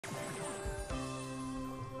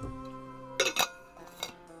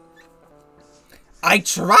I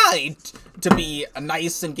tried to be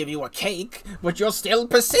nice and give you a cake, but you're still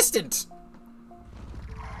persistent.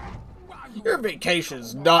 Your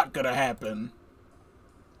vacation's not gonna happen.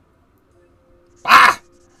 Ah!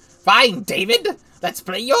 Fine, David. Let's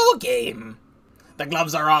play your game. The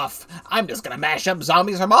gloves are off. I'm just gonna mash up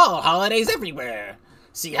zombies from all holidays everywhere.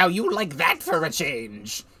 See how you like that for a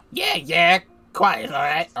change. Yeah. Quiet,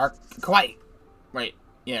 alright? Or quiet. Wait.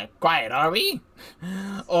 Yeah, quiet, are we?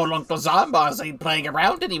 Old Uncle Zomboss ain't playing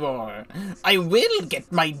around anymore. I will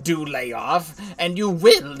get my due layoff, and you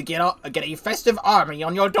will get a festive army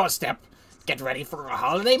on your doorstep. Get ready for a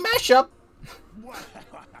holiday mashup.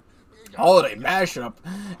 Holiday mashup?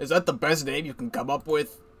 Is that the best name you can come up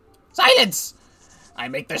with? Silence! I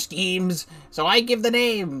make the schemes, so I give the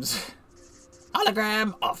names.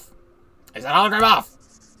 Hologram off. Is that hologram off?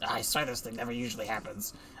 I swear this thing never usually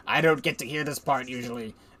happens. I don't get to hear this part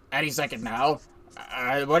usually. Any second now.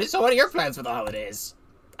 What are your plans for the holidays?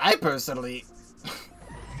 I personally...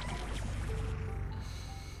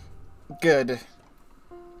 Good.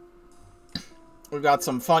 We've got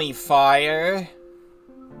some funny fire.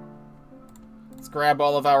 Let's grab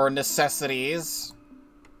all of our necessities.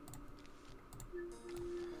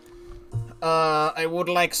 I would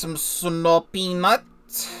like some snow peanut.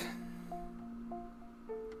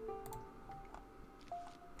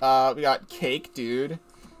 We got cake, dude.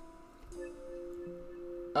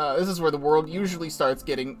 This is where the world usually starts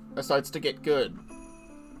to get good.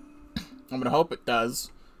 I'm gonna hope it does.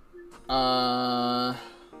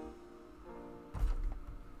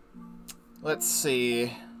 Let's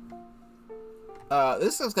see.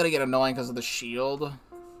 This is gonna get annoying because of the shield.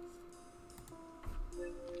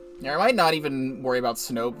 Yeah, I might not even worry about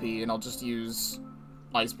snow pea, and I'll just use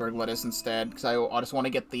iceberg lettuce instead, because I just want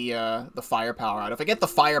to get the firepower out. If I get the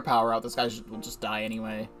firepower out, this guy will just die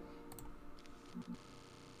anyway.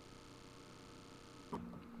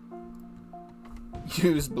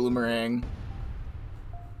 Use boomerang.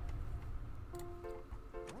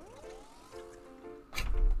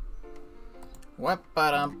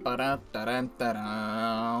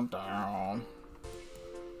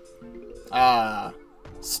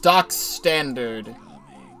 Stock standard.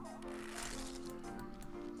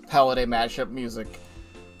 Holiday mashup music.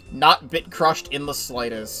 Not bit crushed in the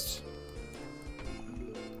slightest.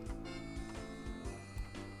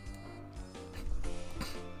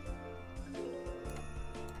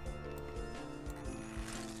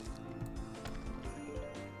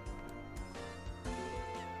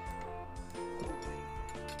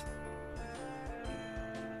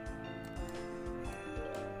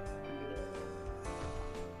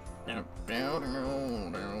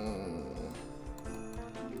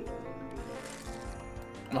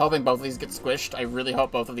 I'm hoping both of these get squished. I really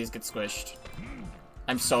hope both of these get squished.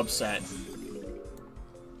 I'm so upset.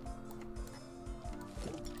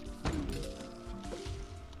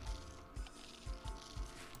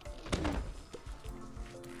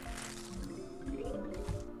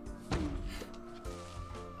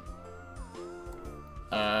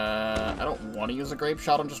 I don't want to use a grape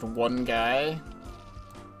shot on just one guy.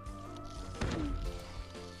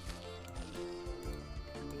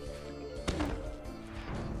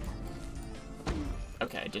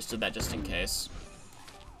 Okay, I just did that just in case.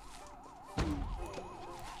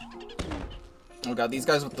 Oh god, these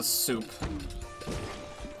guys with the soup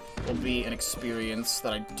will be an experience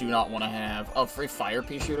that I do not want to have. Oh, free fire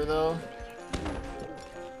pea shooter though?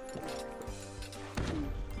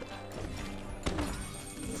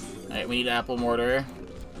 Alright, we need apple mortar.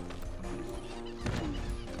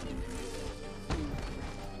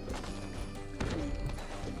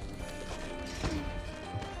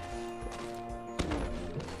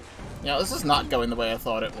 Yeah, this is not going the way I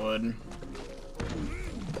thought it would.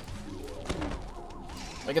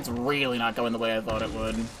 Like, it's really not going the way I thought it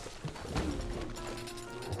would.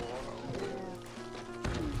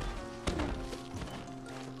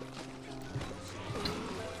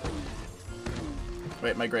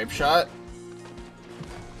 Wait, my grape shot?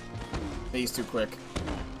 He's too quick.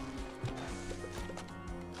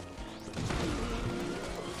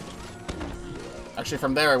 Actually,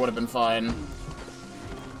 from there I would have been fine.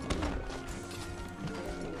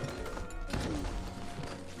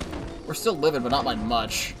 We're still living, but not by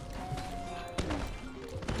much.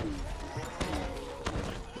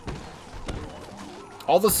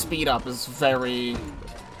 All the speed up is very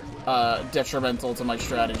detrimental to my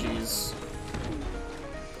strategies.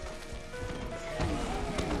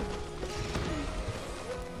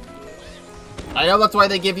 I know that's why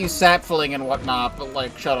they give you sap filling and whatnot, but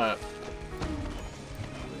like, shut up.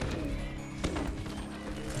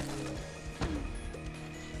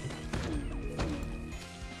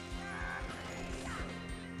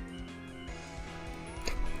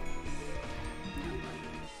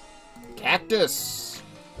 Cactus!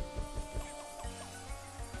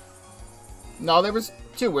 No, there was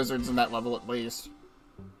 2 wizards in that level at least.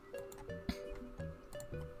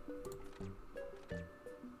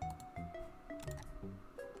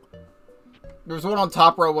 There was one on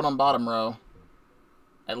top row, one on bottom row.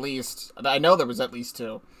 At least. I know there was at least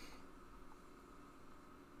 2.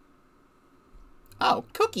 Oh,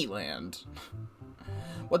 Cookie Land.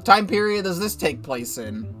 What time period does this take place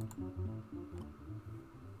in?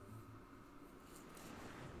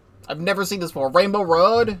 I've never seen this before. Rainbow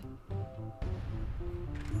Road?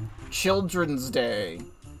 Children's Day.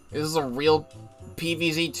 Is this a real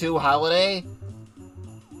PVZ2 holiday?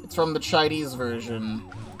 It's from the Chinese version.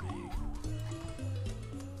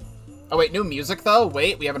 Oh wait, new music though?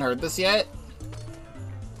 Wait, we haven't heard this yet?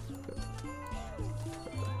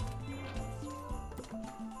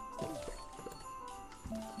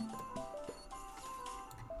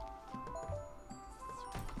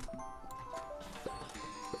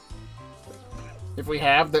 If we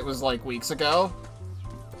have, that was like weeks ago.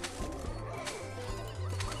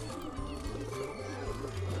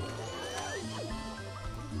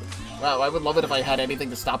 Wow, I would love it if I had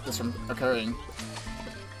anything to stop this from occurring.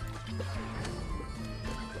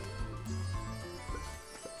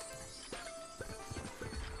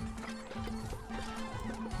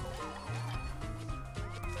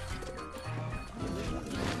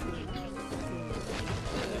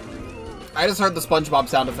 I just heard the SpongeBob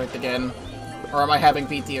sound effect again. Or am I having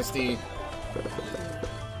PTSD?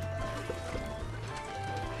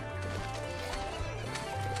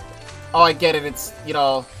 Oh, I get it. It's, you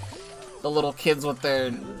know, the little kids with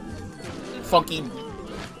their funky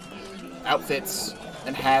outfits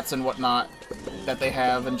and hats and whatnot that they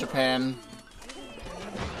have in Japan.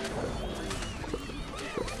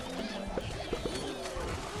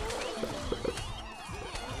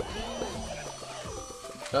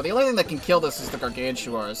 No, the only thing that can kill this is the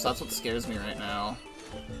Gargantuars, so that's what scares me right now.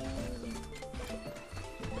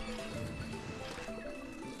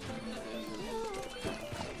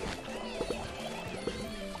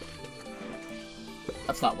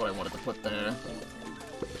 That's not what I wanted to put there.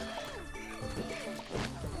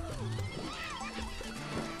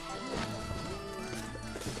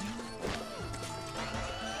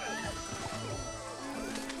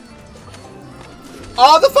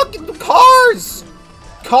 Oh, the fucking cars!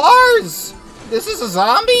 Cars! This is a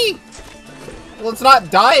zombie? Well, it's not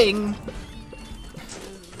dying.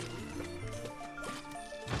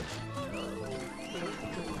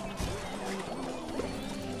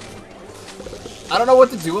 I don't know what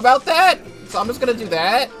to do about that, so I'm just gonna do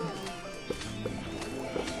that.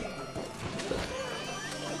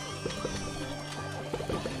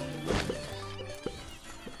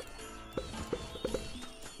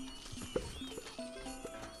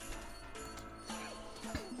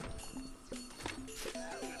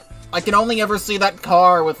 I can only ever see that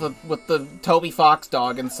car with the Toby Fox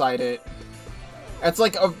dog inside it. It's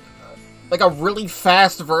like a really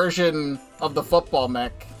fast version of the football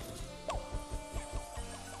mech.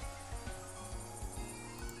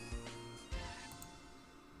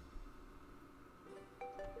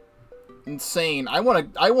 Insane. I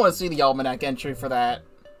wanna see the Almanac entry for that.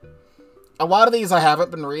 A lot of these I haven't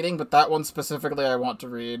been reading, but that one specifically I want to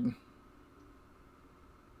read.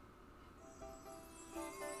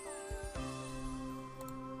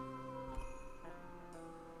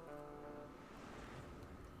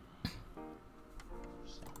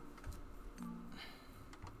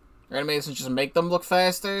 Animations just make them look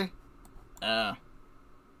faster?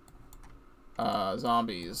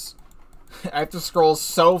 Zombies. I have to scroll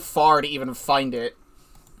so far to even find it.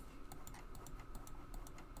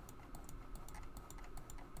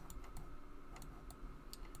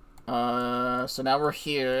 So now we're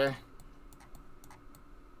here.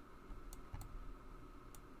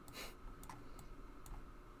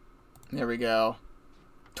 There we go.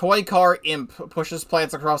 Toy Car Imp pushes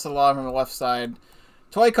plants across the lawn from the left side.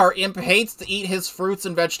 Toy Car Imp hates to eat his fruits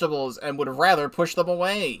and vegetables and would rather push them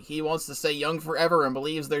away. He wants to stay young forever and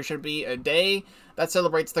believes there should be a day that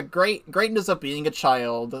celebrates the greatness of being a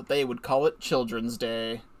child. They would call it Children's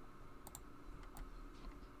Day.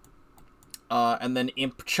 And then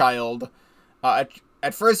Imp Child.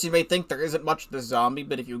 At first you may think there isn't much to this zombie,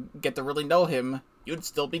 but if you get to really know him, you'd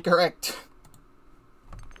still be correct.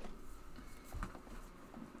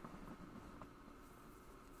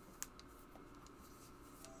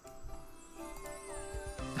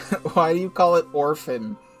 Why do you call it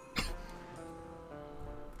Orphan?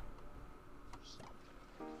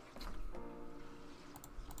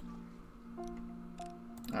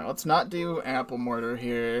 Alright, let's not do Apple Mortar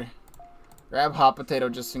here. Grab Hot Potato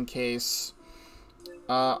just in case.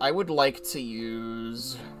 I would like to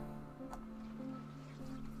use...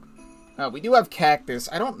 we do have cactus.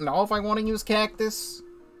 I don't know if I want to use cactus.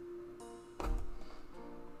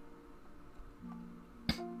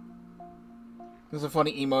 There's a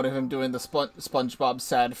funny emote of him doing the SpongeBob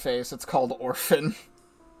sad face. It's called Orphan.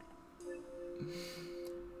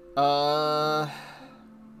 Kind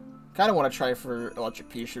of want to try for electric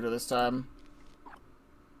pea shooter this time.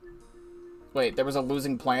 Wait, there was a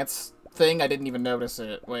losing plants thing? I didn't even notice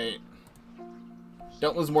it. Wait.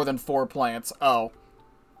 Don't lose more than 4 plants. Oh.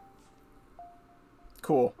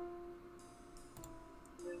 Cool.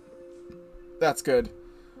 That's good.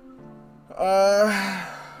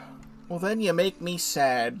 Well then you make me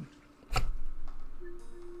sad.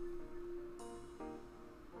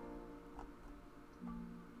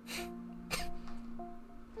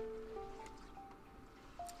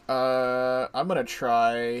 I'm gonna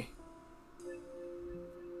try...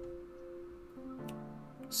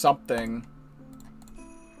 something.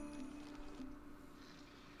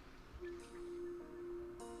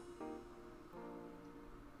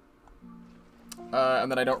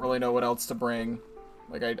 And then I don't really know what else to bring.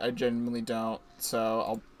 Like, I genuinely don't. So,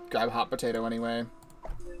 I'll grab hot potato anyway.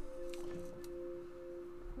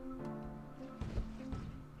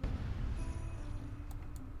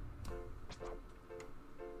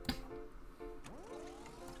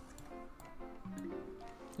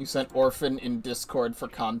 You sent Orphan in Discord for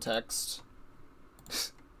context.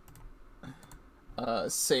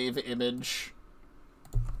 Save image.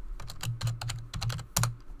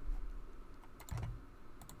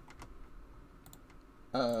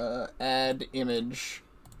 Add image.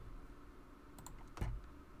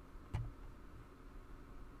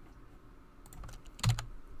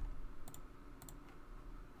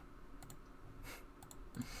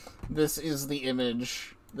 This is the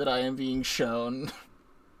image that I am being shown.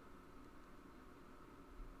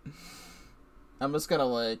 I'm just gonna,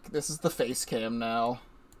 like, this is the face cam now.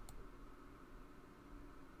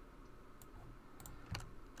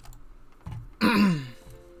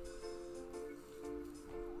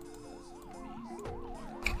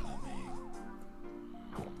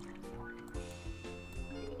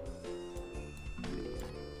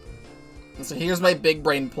 So here's my big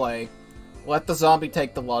brain play. Let the zombie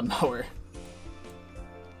take the lawnmower.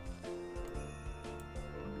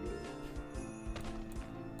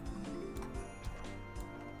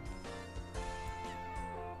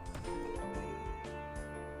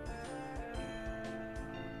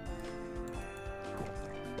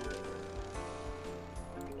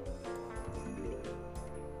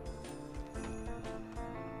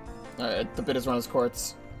 Alright, the bit is run his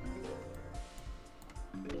courts.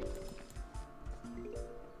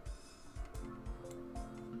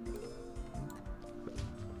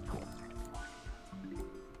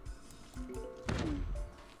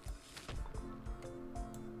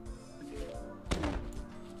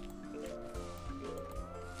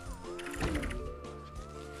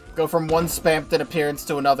 Go from one spammed appearance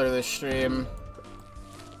to another this stream.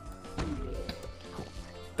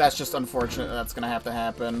 That's just unfortunate that's gonna have to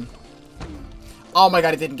happen. Oh my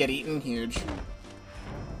god, it didn't get eaten. Huge.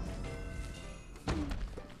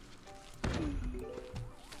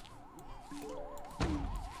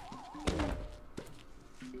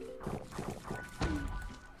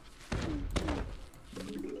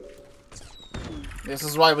 This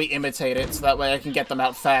is why we imitate it, so that way I can get them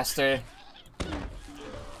out faster.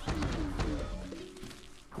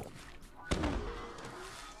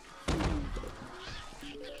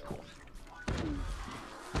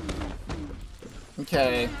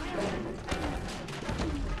 Okay.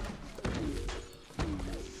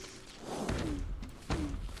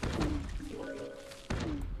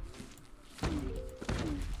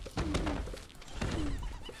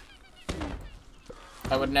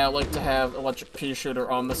 I would now like to have electric pea shooter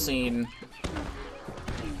on the scene.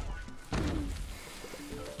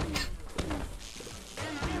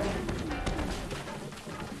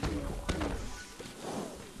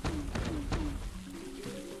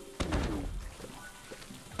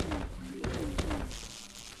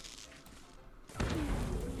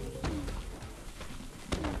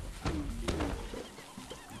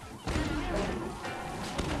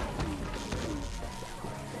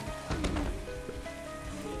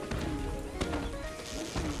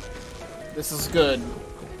 This is good.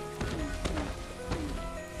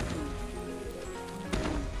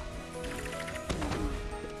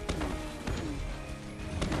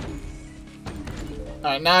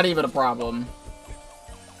 Alright, not even a problem.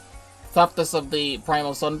 Toughness of the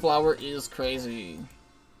Primal Sunflower is crazy.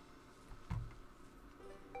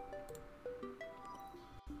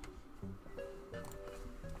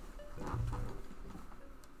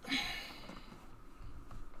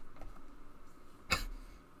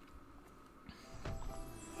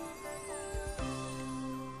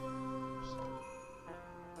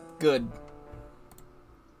 good.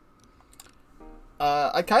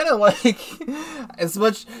 I kind of like as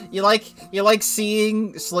much you like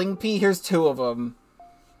seeing Sling Pea. Here's two of them.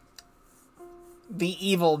 The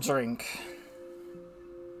evil drink.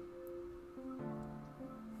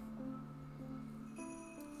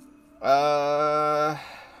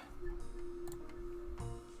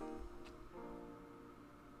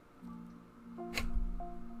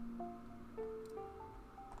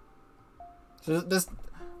 So this,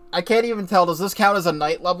 I can't even tell. Does this count as a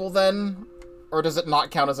night level then? Or does it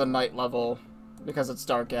not count as a night level because it's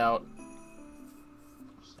dark out?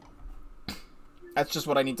 That's just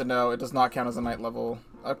what I need to know. It does not count as a night level.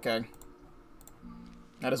 Okay.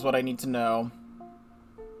 That is what I need to know.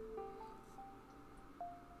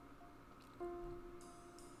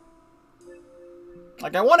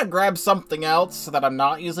 Like, I want to grab something else so that I'm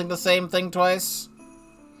not using the same thing twice.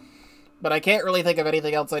 But I can't really think of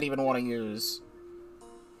anything else I'd even want to use.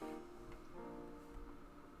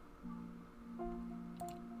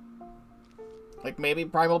 Like, maybe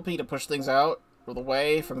Primal P to push things out or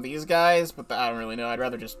away from these guys, but I don't really know. I'd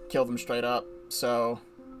rather just kill them straight up, so...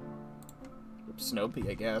 Snow Pea,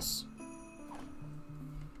 I guess.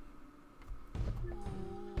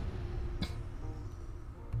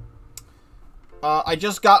 I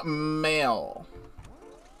just got mail.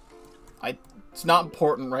 It's not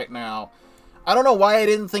important right now. I don't know why I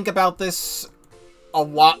didn't think about this a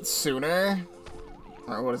lot sooner.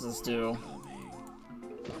 Alright, what does this do?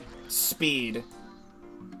 Speed.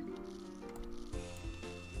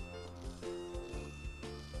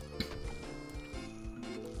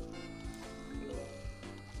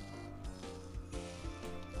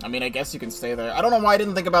 I mean, I guess you can stay there. I don't know why I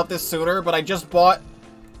didn't think about this sooner, but I just bought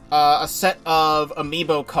a set of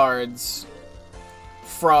amiibo cards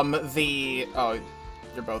from the... Oh,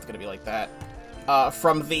 you're both gonna be like that.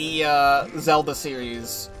 From the Zelda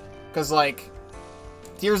series. Because, like,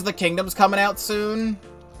 Tears of the Kingdom's coming out soon.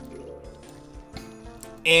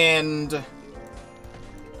 And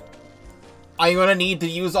I'm gonna need to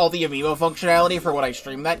use all the amiibo functionality for when I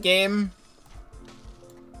stream that game.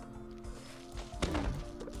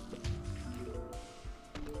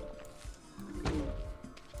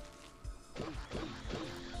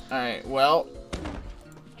 Alright, well...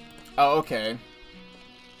 Oh, okay.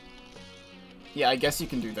 Yeah, I guess you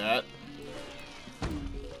can do that.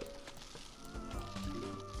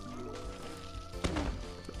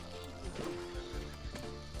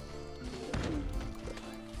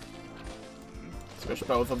 Switch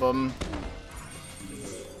both of them.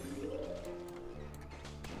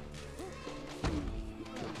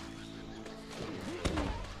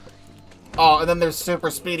 Oh, and then there's super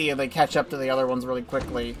speedy and they catch up to the other ones really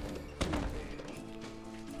quickly.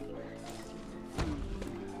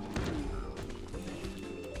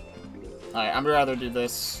 Alright, I'm gonna rather do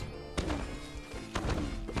this.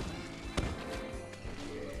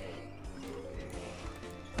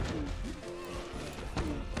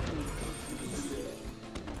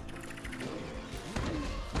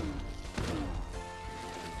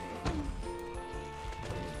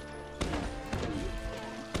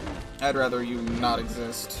 I'd rather you not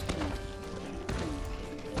exist.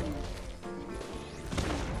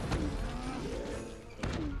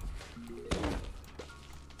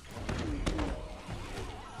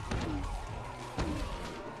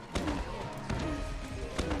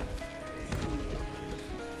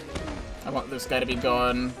 I want this guy to be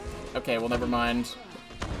gone. Okay, well, never mind.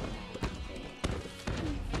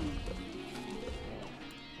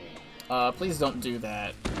 Please don't do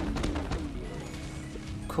that.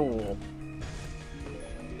 Cool.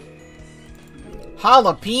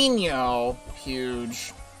 Jalapeno!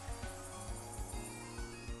 Huge.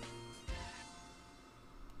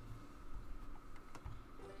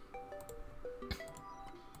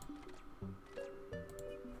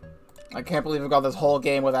 I can't believe I've got this whole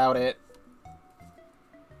game without it.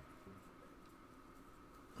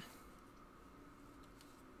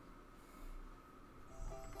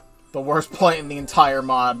 The worst point in the entire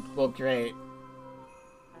mod. Well, great.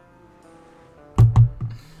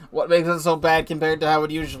 What makes it so bad compared to how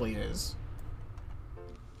it usually is?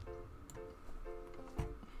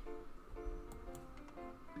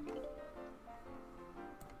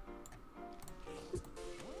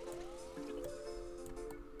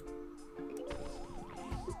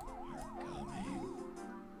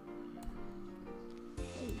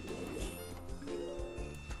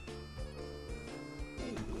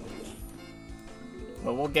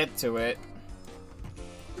 But we'll get to it.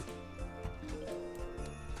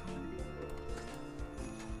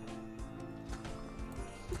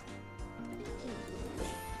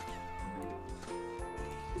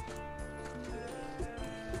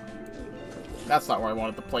 That's not where I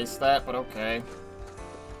wanted to place that, but okay.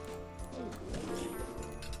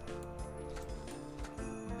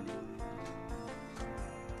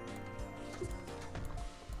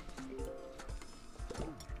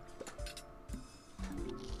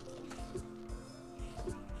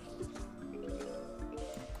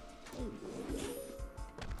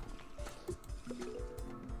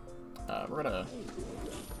 We're gonna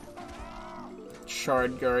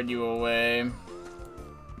shard guard you away.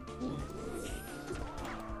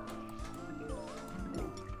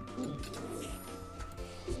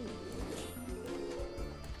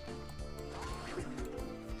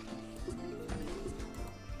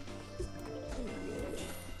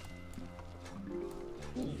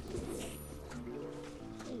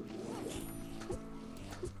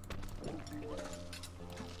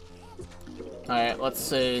 Alright, let's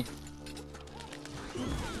see.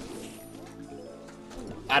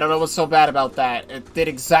 I don't know what's so bad about that. It did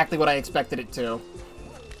exactly what I expected it to.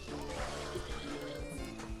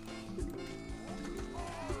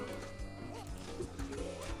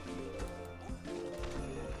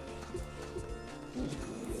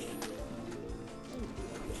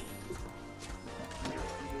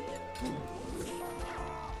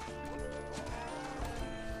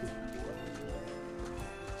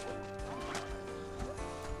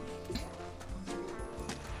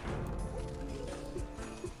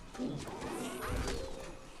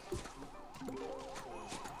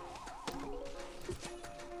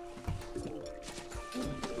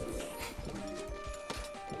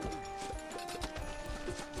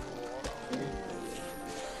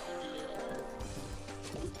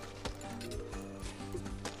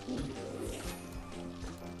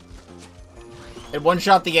 It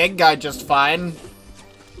one-shot the egg guy just fine.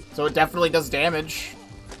 So it definitely does damage.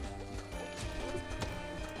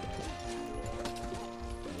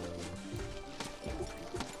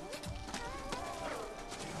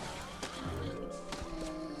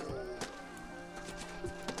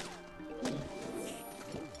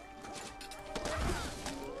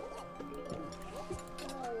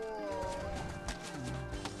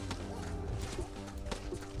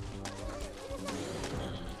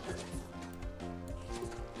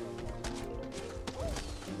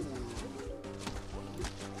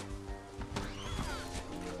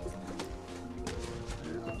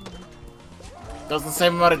 Does the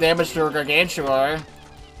same amount of damage to a Gargantuar.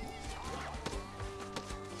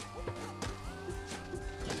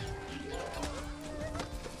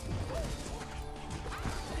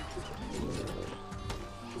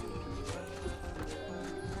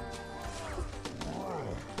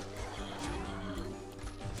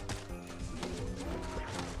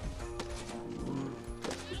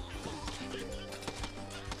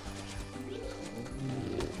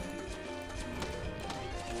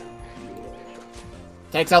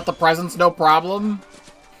 Takes out the presence, no problem.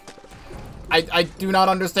 I do not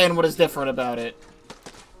understand what is different about it.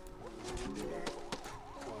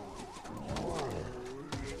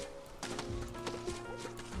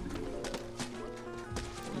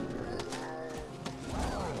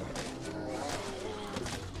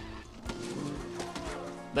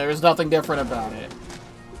 There is nothing different about it.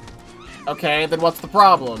 Okay, then what's the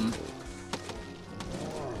problem?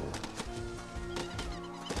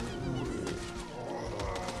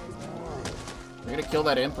 Are you gonna kill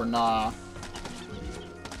that imp or nah?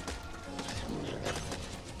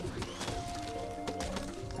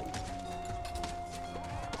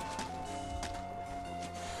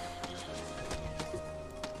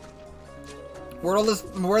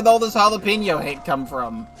 Where'd all this jalapeno hate come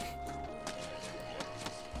from?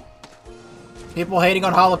 People hating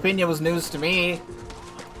on jalapeno was news to me.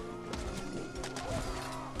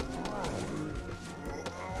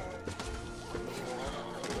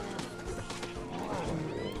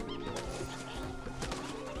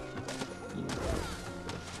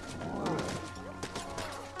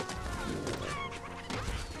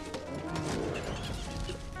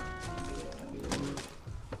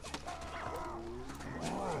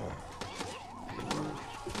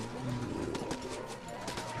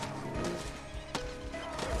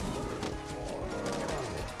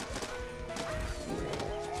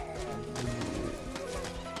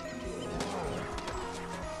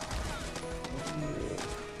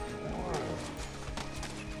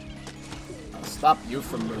 Stop you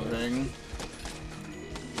from moving.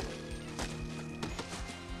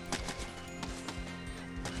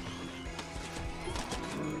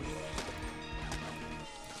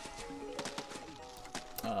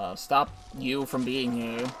 Stop you from being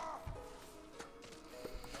here.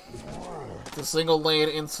 It's a single lane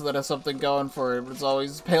insta that has something going for it, but it's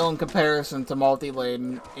always pale in comparison to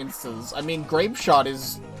multi-lane instas. I mean, Grape Shot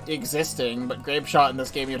is existing, but Grape Shot in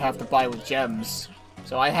this game you'd have to buy with gems.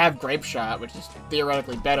 So I have Grape Shot, which is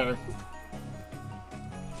theoretically better.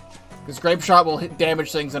 Because Grape Shot will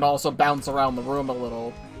damage things and also bounce around the room a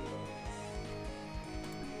little.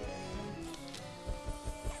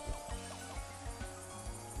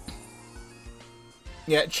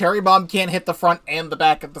 Yeah, Cherry Bomb can't hit the front and the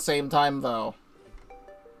back at the same time, though.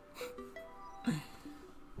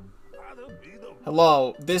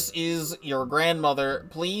 Hello, this is your grandmother.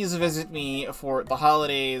 Please visit me for the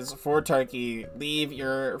holidays for turkey. Leave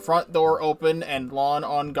your front door open and lawn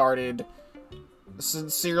unguarded.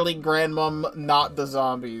 Sincerely, Grandmom, not the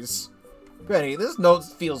zombies. Granny, this note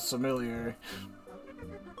feels familiar.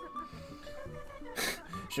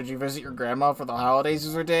 Should you visit your grandma for the holidays,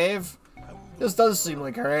 User Dave? This does seem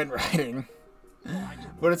like her handwriting,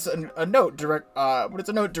 but it's a note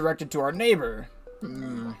directed to our neighbor.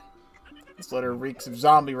 This letter reeks of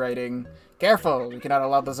zombie writing. Careful, we cannot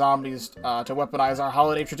allow the zombies to weaponize our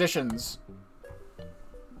holiday traditions.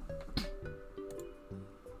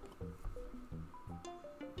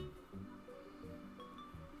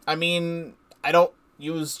 I mean, I don't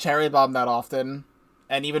use Cherry Bomb that often,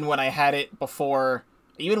 and even when I had it before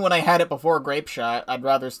Grape Shot, I'd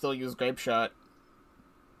rather still use Grape Shot.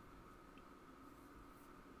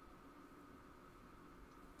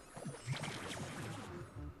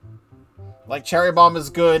 Like, Cherry Bomb is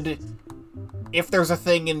good if there's a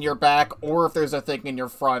thing in your back or if there's a thing in your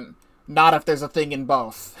front, not if there's a thing in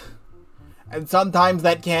both. And sometimes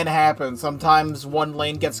that can happen. Sometimes one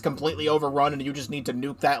lane gets completely overrun and you just need to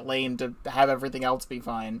nuke that lane to have everything else be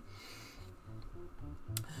fine.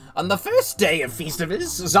 On the first day of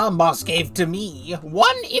Festivus, Zombos gave to me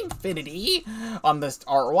one infinity. On the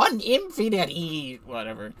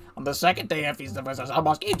second day of Festivus,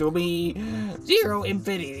 Zombos gave to me 0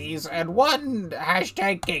 infinities and 1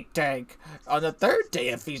 hashtag cake tank. On the third day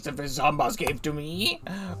of Festivus, Zombos gave to me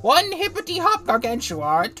 1 hippity hop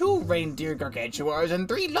gargantuar, 2 reindeer gargantuars, and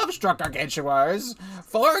 3 love-struck gargantuars,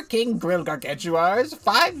 4 king grill gargantuars,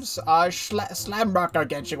 5 slamrock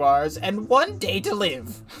gargantuars, and 1 day to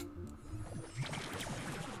live.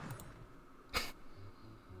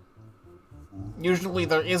 Usually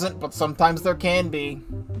there isn't, but sometimes there can be.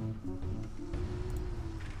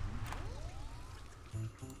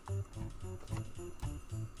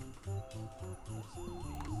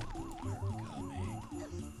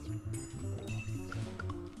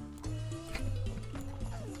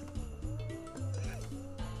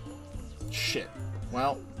 Shit.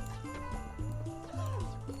 Well,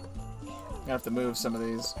 I have to move some of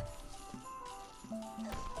these.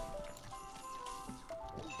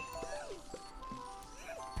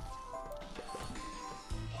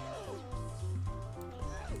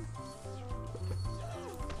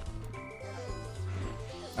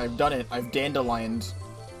 I've done it. I've dandelioned.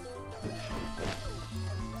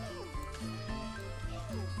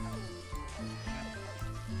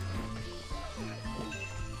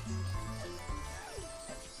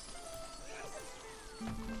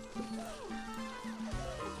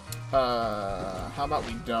 How about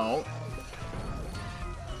we don't?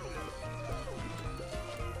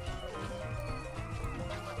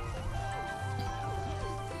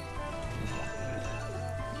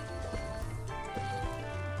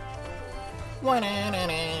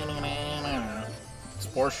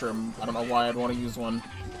 Spore Shroom. I don't know why I'd want to use one.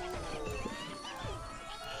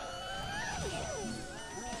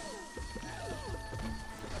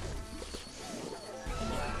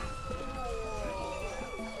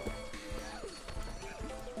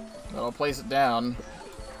 I'll place it down.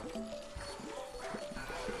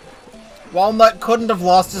 Walnut couldn't have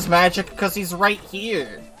lost his magic because he's right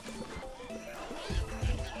here.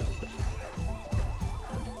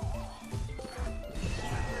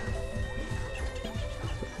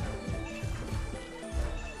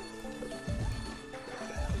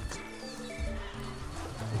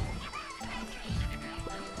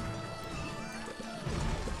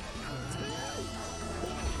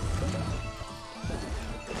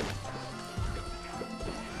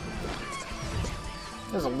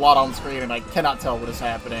 There's a lot on screen and I cannot tell what is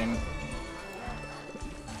happening.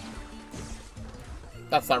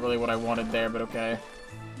 That's not really what I wanted there, but okay.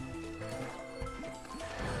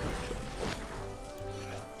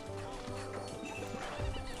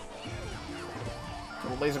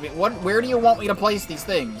 Little laser beam. What? Where do you want me to place these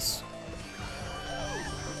things?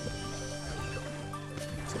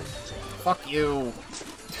 Fuck you.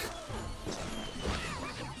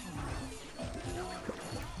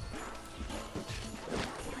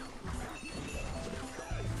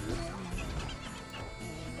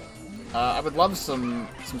 I would love some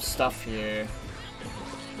stuff here.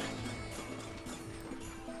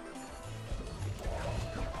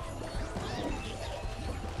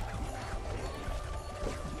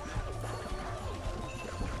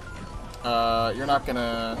 You're not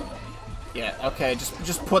gonna... Yeah, okay,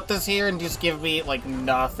 just put this here and just give me, like,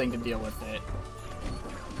 nothing to deal with it.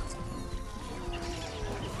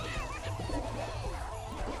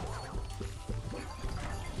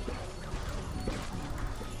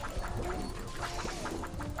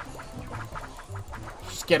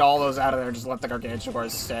 Just get all those out of there, just let the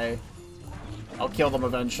Gargantuars stay. I'll kill them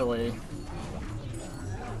eventually.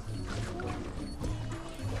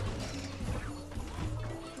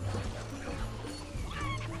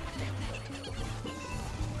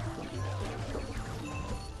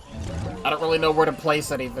 I don't really know where to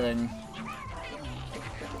place anything.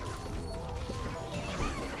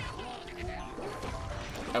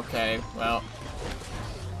 Okay, well.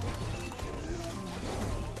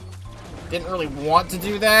 Didn't really want to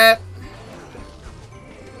do that.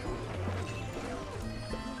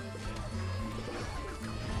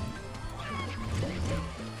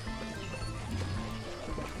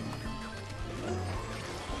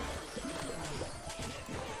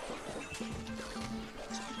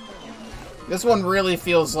 This one really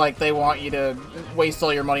feels like they want you to waste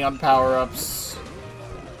all your money on power-ups.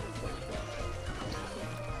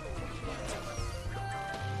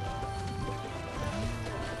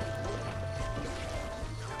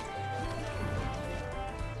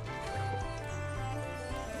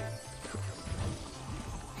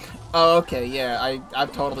 Oh, okay, yeah,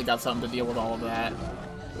 I've totally got something to deal with all of that.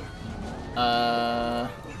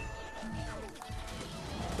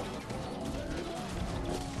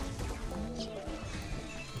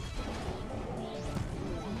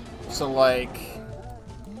 So, like...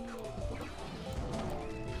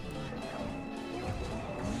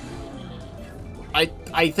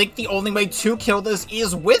 I think the only way to kill this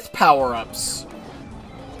is with power-ups.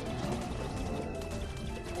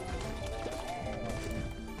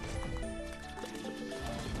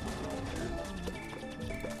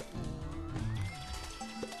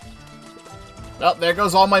 Well, there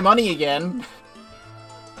goes all my money again.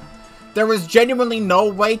 There was genuinely no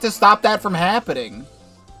way to stop that from happening.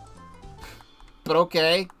 But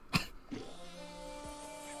okay.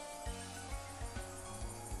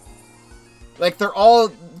 Like, they're all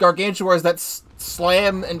Gargantuars that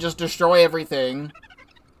slam and just destroy everything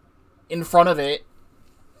in front of it.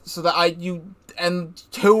 So that and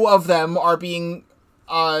two of them are being,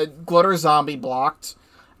 Glitter Zombie blocked.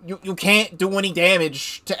 You can't do any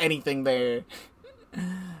damage to anything there.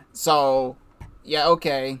 So, yeah,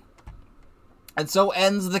 okay. And so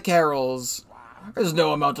ends the carols. There's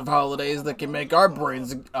no amount of holidays that can make our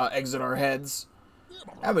brains exit our heads.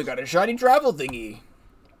 And we got a shiny travel thingy.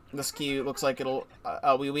 This key looks like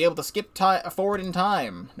we'll be able to skip forward in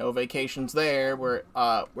time. No vacations there. Where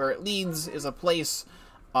it leads is a place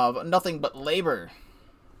of nothing but labor.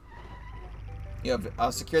 You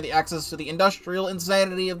have secure the access to the industrial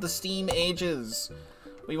insanity of the steam ages.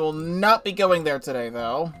 We will not be going there today,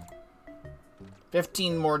 though.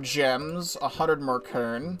 15 more gems, 100 more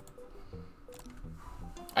kern.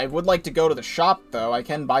 I would like to go to the shop, though. I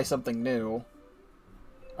can buy something new.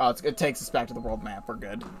 Oh, it takes us back to the world map. We're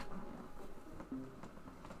good. I'm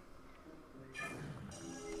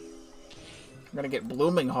gonna get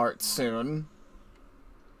Blooming Heart soon.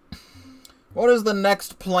 What is the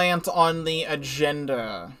next plant on the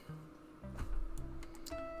agenda?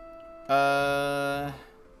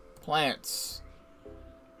 Plants.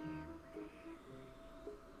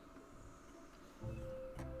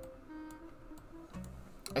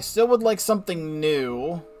 I still would like something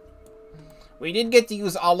new. We did get to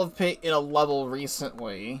use Olive Pit in a level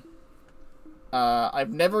recently.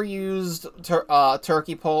 I've never used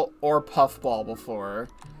Turkey Pult or Puffball before.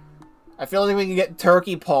 I feel like we can get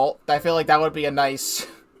Turkey Pult. I feel like that would be a nice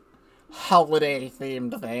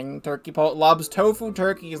holiday-themed thing. Turkey Pult lobs tofu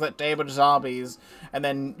turkeys that damage zombies, and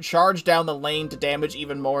then charge down the lane to damage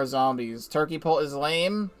even more zombies. Turkey Pult is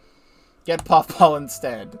lame. Get Puffball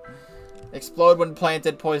instead. Explode when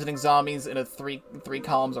planted, poisoning zombies in three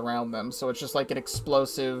columns around them. So it's just like an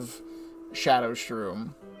explosive shadow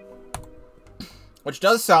shroom. Which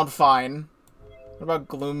does sound fine. What about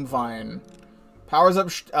Gloomvine? Powers up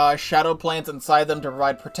shadow plants inside them to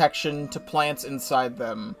provide protection to plants inside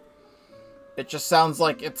them. It just sounds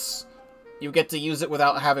like you get to use it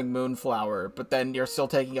without having Moonflower, but then you're still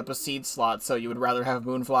taking up a seed slot, so you would rather have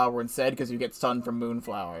Moonflower instead because you get stun from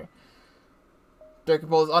Moonflower. Turkey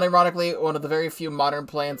Pult is unironically one of the very few modern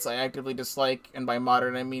plants I actively dislike, and by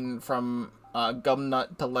modern I mean from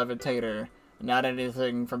Gumnut to Levitator. not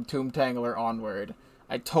anything from Tomb Tangler onward.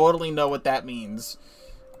 I totally know what that means.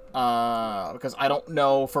 Because I don't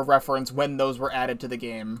know, for reference, when those were added to the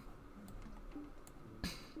game.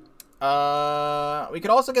 We could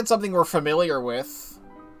also get something we're familiar with.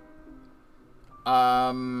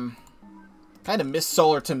 Kind of miss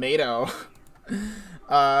Solar Tomato.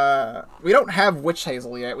 We don't have Witch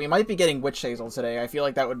Hazel yet. We might be getting Witch Hazel today. I feel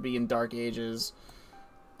like that would be in Dark Ages.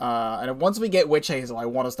 And once we get Witch Hazel, I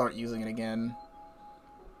want to start using it again.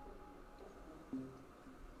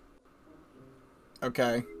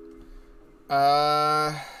 Okay. You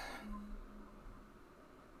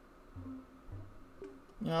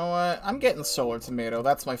know what? I'm getting Solar Tomato.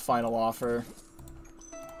 That's my final offer.